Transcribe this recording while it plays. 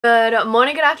Good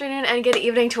morning, good afternoon, and good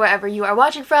evening to wherever you are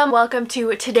watching from. Welcome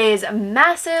to today's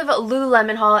massive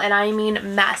Lululemon haul, and I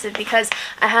mean massive because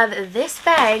I have this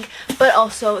bag, but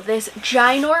also this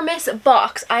ginormous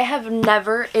box. I have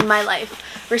never in my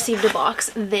life received a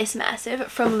box this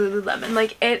massive from Lululemon.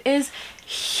 Like, it is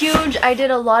huge. I did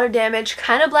a lot of damage,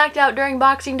 kind of blacked out during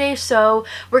Boxing Day, so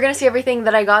we're gonna see everything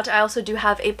that I got. I also do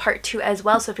have a part 2 as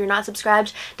well, so if you're not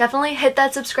subscribed, definitely hit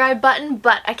that subscribe button.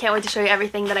 But I can't wait to show you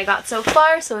everything that I got so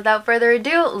far, so without further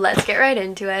ado, let's get right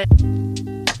into it.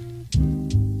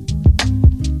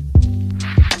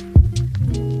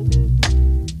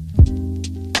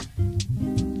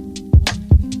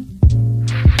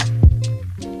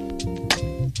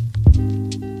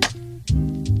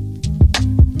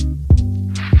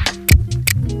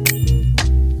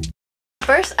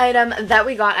 First item that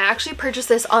we got, I actually purchased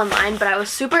this online, but I was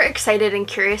super excited and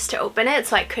curious to open it,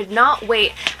 so I could not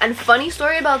wait. And funny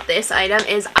story about this item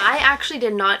is I actually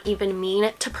did not even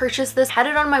mean to purchase this. I had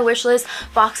it on my wish list.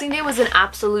 Boxing Day was an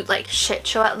absolute like shit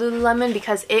show at Lululemon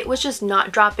because it was just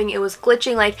not dropping. It was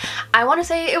glitching. Like, I want to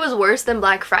say it was worse than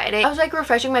Black Friday. I was like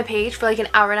refreshing my page for like an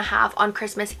hour and a half on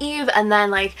Christmas Eve, and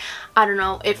then like, I don't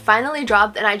know, it finally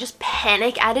dropped and I just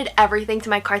panic added everything to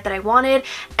my cart that I wanted,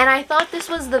 and I thought this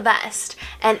was the best.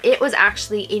 And it was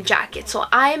actually a jacket. So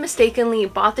I mistakenly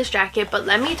bought this jacket, but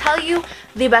let me tell you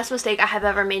the best mistake I have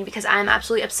ever made because I'm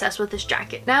absolutely obsessed with this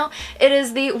jacket now. It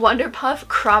is the Wonder Puff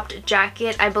cropped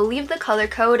jacket. I believe the color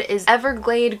code is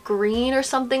Everglade Green or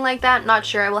something like that. Not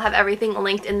sure. I will have everything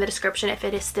linked in the description if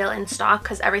it is still in stock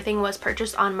because everything was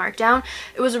purchased on markdown.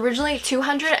 It was originally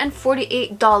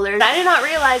 $248. I did not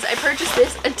realize I purchased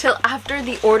this until after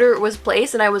the order was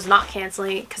placed, and I was not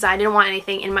canceling because I didn't want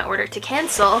anything in my order to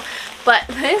cancel. But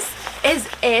this is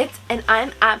it, and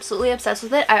I'm absolutely obsessed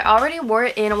with it. I already wore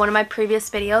it in one of my previous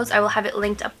videos. I will have it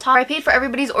linked up top. I paid for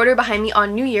everybody's order behind me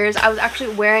on New Year's. I was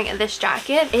actually wearing this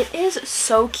jacket. It is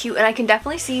so cute, and I can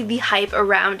definitely see the hype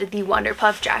around the Wonder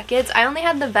Puff jackets. I only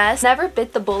had the vest. Never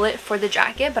bit the bullet for the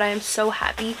jacket, but I am so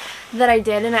happy that I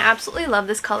did, and I absolutely love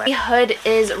this color. The hood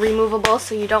is removable,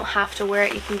 so you don't have to wear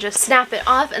it. You can just snap it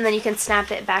off, and then you can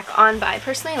snap it back on, but I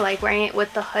personally like wearing it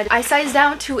with the hood. I sized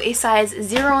down to a size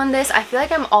 0 on this. I feel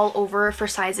like I'm all over for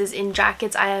sizes in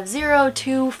jackets. I have 0,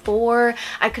 2, 4.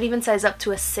 I could even size up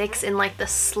to a 6 in like the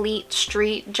sleet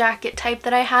street jacket type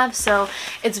that I have, so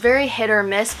it's very hit or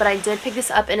miss, but I did pick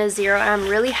this up in a 0, and I'm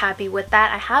really happy with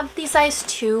that. I have the size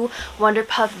 2 Wonder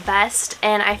Puff vest,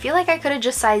 and I feel like I could have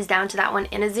just sized down to that one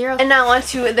in a 0. And now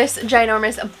onto this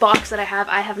ginormous box that I have.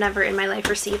 I have never in my life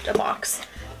received a box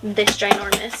this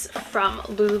ginormous from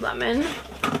Lululemon.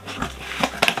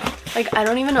 Like, I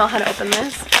don't even know how to open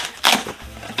this.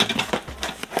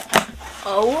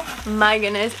 Oh my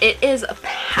goodness, it is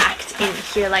packed in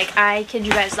here. Like, I kid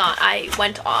you guys not, I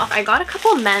went off. I got a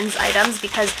couple men's items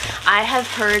because I have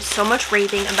heard so much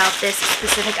raving about this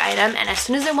specific item, and as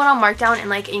soon as it went on markdown in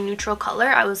like a neutral color,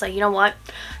 I was like, you know what,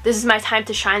 this is my time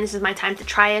to shine. This is my time to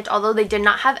try it. Although they did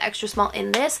not have extra small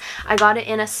in this, I got it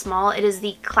in a small. It is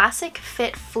the Classic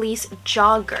Fit Fleece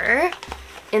Jogger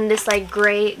in this like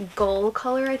gray gold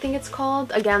color, I think it's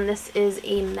called. Again, this is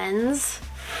a men's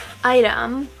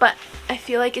item, but I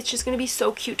feel like it's just going to be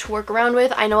so cute to work around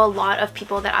with. I know a lot of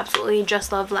people that absolutely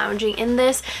just love lounging in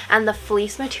this, and the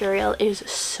fleece material is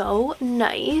so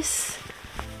nice.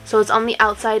 So it's on the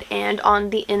outside and on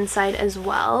the inside as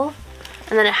well.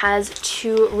 And then it has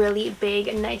 2 really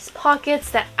big, nice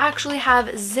pockets that actually have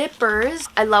zippers.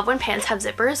 I love when pants have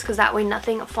zippers because that way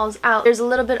nothing falls out. There's a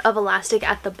little bit of elastic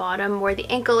at the bottom where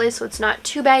the ankle is, so it's not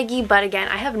too baggy. But again,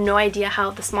 I have no idea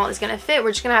how the small is going to fit.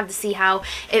 We're just going to have to see how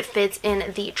it fits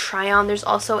in the try-on. There's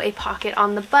also a pocket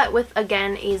on the butt with,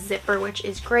 again, a zipper, which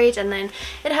is great. And then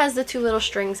it has the 2 little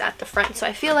strings at the front. So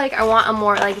I feel like I want a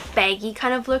more like baggy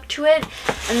kind of look to it.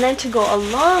 And then to go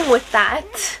along with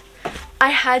that, I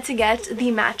had to get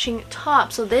the matching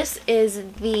top. So this is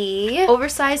the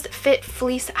oversized fit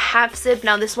fleece half zip.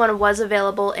 Now this one was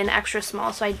available in extra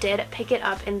small, so I did pick it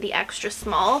up in the extra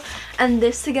small. And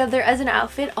this together as an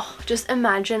outfit, oh, just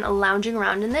imagine lounging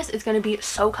around in this. It's going to be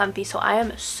so comfy, so I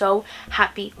am so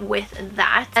happy with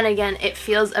that. And again, it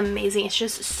feels amazing. It's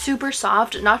just super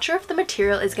soft. Not sure if the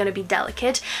material is going to be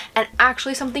delicate. And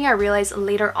actually something I realized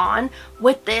later on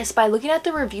with this, by looking at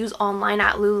the reviews online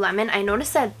at Lululemon, I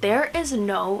noticed that there is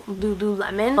no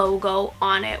Lululemon logo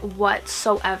on it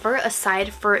whatsoever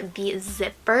aside for the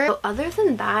zipper. So other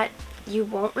than that, you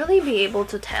won't really be able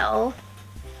to tell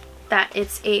that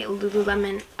it's a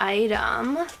Lululemon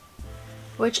item,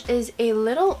 which is a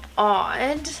little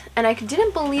odd, and I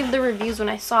didn't believe the reviews when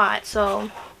I saw it, so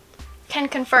can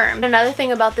confirm. Another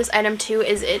thing about this item too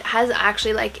is it has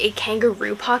actually like a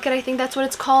kangaroo pocket, I think that's what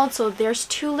it's called. So there's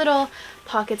two little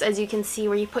pockets, as you can see,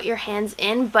 where you put your hands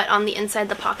in, but on the inside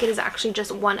the pocket is actually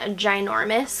just one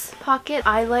ginormous pocket.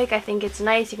 I think it's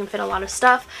nice. You can fit a lot of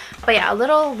stuff. But yeah, a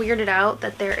little weirded out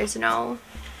that there is no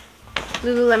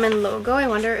Lululemon logo. I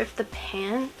wonder if the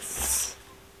pants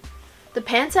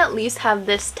at least have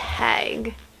this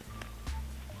tag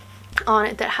on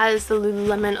it that has the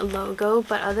Lululemon logo,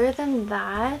 but other than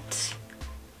that,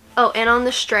 oh, and on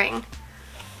the string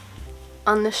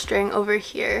over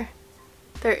here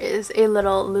there is a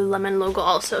little Lululemon logo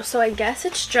also. So I guess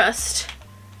it's just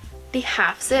the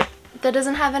half zip that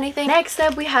doesn't have anything. Next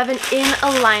up, we have an in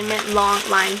alignment long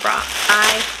line bra.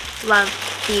 I love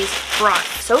these bras.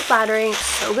 So flattering,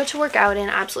 so good to work out in.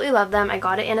 Absolutely love them. I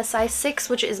got it in a size 6,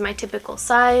 which is my typical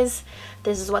size.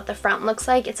 This is what the front looks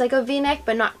like. It's like a v-neck,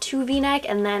 but not too v-neck.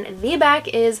 And then the back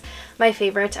is my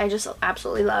favorite. I just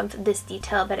absolutely love this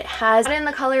detail that it has. Got it in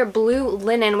the color blue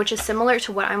linen, which is similar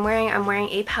to what I'm wearing. I'm wearing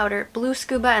a powder blue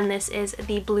scuba, and this is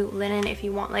the blue linen. If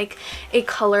you want like a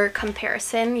color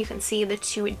comparison, you can see the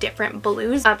two different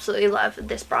blues. Absolutely love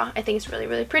this bra. I think it's really,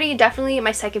 really pretty. Definitely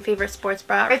my second favorite sports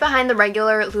bra, right behind the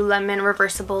regular Lululemon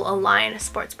reversible Align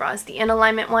sports bras. The in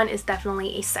alignment one is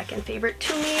definitely a second favorite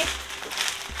to me.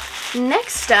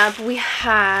 Next up, we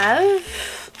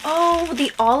have, oh, the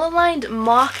all aligned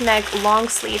mock neck long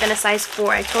sleeve in a size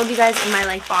 4. I told you guys in my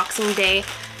like Boxing Day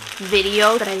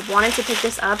video that I wanted to pick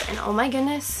this up, and oh my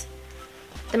goodness,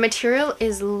 the material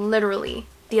is literally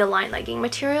the Align legging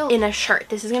material in a shirt.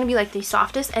 This is going to be like the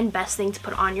softest and best thing to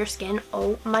put on your skin.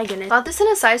 Oh my goodness. I got this in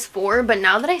a size 4, but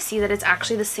now that I see that it's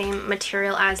actually the same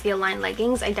material as the Align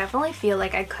leggings, I definitely feel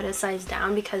like I could have sized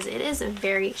down because it is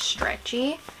very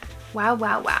stretchy. Wow,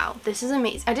 wow, wow. This is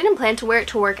amazing. I didn't plan to wear it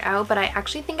to work out, but I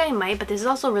actually think I might. But this is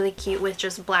also really cute with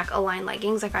just black Align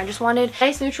leggings. Like, I just wanted a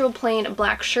nice neutral plain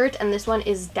black shirt, and this one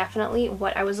is definitely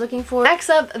what I was looking for. Next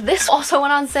up, this also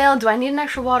went on sale. Do I need an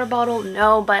extra water bottle?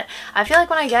 No, but I feel like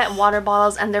when I get water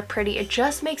bottles and they're pretty, it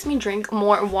just makes me drink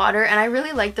more water, and I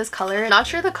really like this color. Not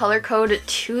sure the color code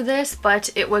to this, but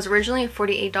it was originally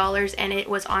 $48 and it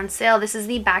was on sale. This is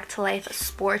the Back to Life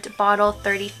Sport bottle,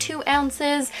 32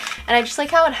 ounces, and I just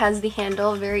like how it has the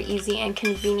handle, very easy and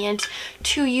convenient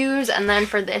to use, and then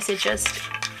for this it just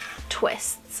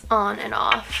twists on and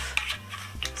off.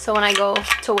 So when I go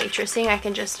to waitressing, I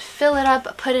can just fill it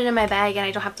up, put it in my bag, and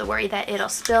I don't have to worry that it'll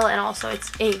spill, and also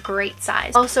it's a great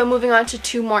size. Also, moving on to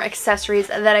 2 more accessories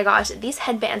that I got. These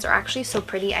headbands are actually so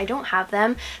pretty. I don't have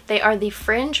them. They are the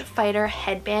Fringe Fighter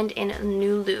headband in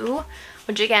Nulu,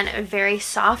 which again, very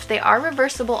soft. They are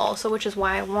reversible also, which is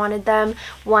why I wanted them.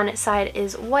 One side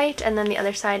is white, and then the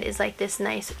other side is like this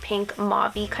nice pink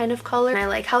mauve-y kind of color. And I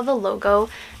like how the logo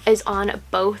is on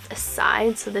both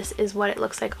sides. So this is what it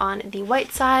looks like on the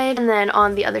white side, and then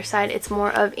on the other side it's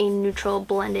more of a neutral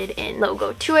blended in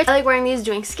logo to it. I like wearing these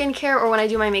doing skincare or when I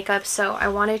do my makeup, so I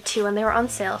wanted to, and they were on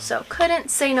sale, so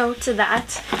couldn't say no to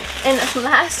that. And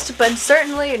last but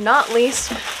certainly not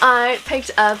least, I picked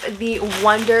up the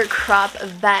Wonder Crop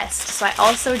vest. So I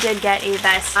also did get a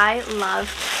vest. I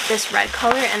love this red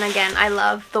color, and again, I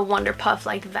love the Wonder Puff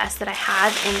like vest that I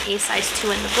have in a size 2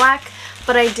 in the black,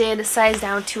 but I did size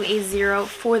down to a 0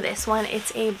 for this one.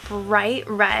 It's a bright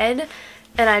red,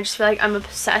 and I just feel like I'm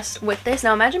obsessed with this.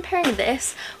 Now imagine pairing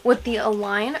this with the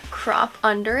Align crop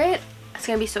under it. It's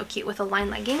gonna be so cute with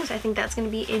Align leggings. I think that's gonna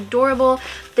be adorable.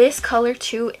 This color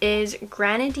too is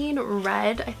grenadine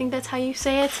red, I think that's how you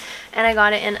say it, and I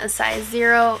got it in a size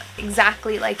 0,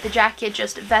 exactly like the jacket,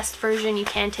 just vest version. You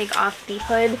can take off the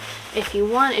hood if you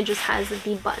want. It just has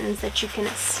the buttons that you can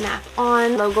snap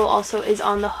on. Logo also is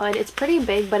on the hood. It's pretty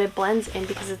big, but it blends in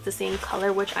because it's the same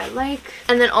color, which I like.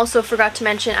 And then also forgot to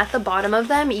mention, at the bottom of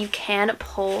them you can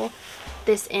pull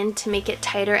this in to make it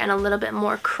tighter and a little bit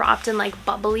more cropped and like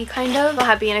bubbly kind of. So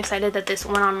happy and excited that this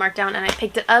went on markdown and I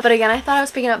picked it up. But again, I thought I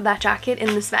was picking up that jacket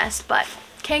in this vest, but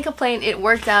can't complain, it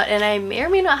worked out. And I may or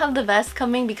may not have the vest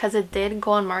coming because it did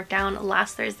go on markdown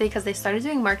last Thursday, because they started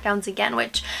doing markdowns again,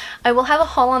 which I will have a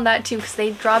haul on that too, because they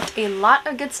dropped a lot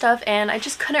of good stuff and I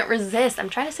just couldn't resist.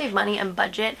 I'm trying to save money and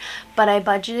budget, but I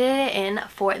budgeted it in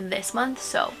for this month,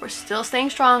 so we're still staying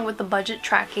strong with the budget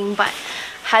tracking. But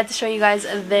had to show you guys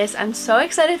this. I'm so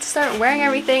excited to start wearing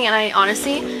everything, and I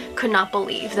honestly could not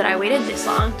believe that I waited this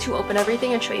long to open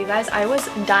everything and show you guys. I was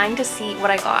dying to see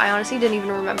what I got. I honestly didn't even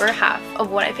remember half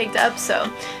of what I picked up, so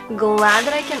glad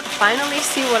that I can finally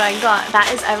see what I got.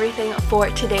 That is everything for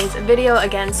today's video.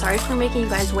 Again, sorry for making you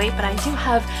guys wait, but I do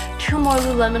have 2 more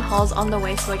Lululemon hauls on the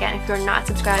way, so again, if you're not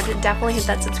subscribed, definitely hit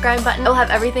that subscribe button. I'll have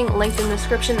everything linked in the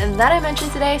description that I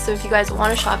mentioned today, so if you guys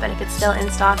want to shop and if it's still in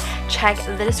stock, check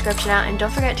the description out, and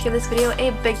don't forget to give this video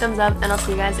a big thumbs up, and I'll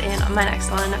see you guys in my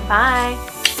next one.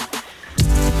 Bye!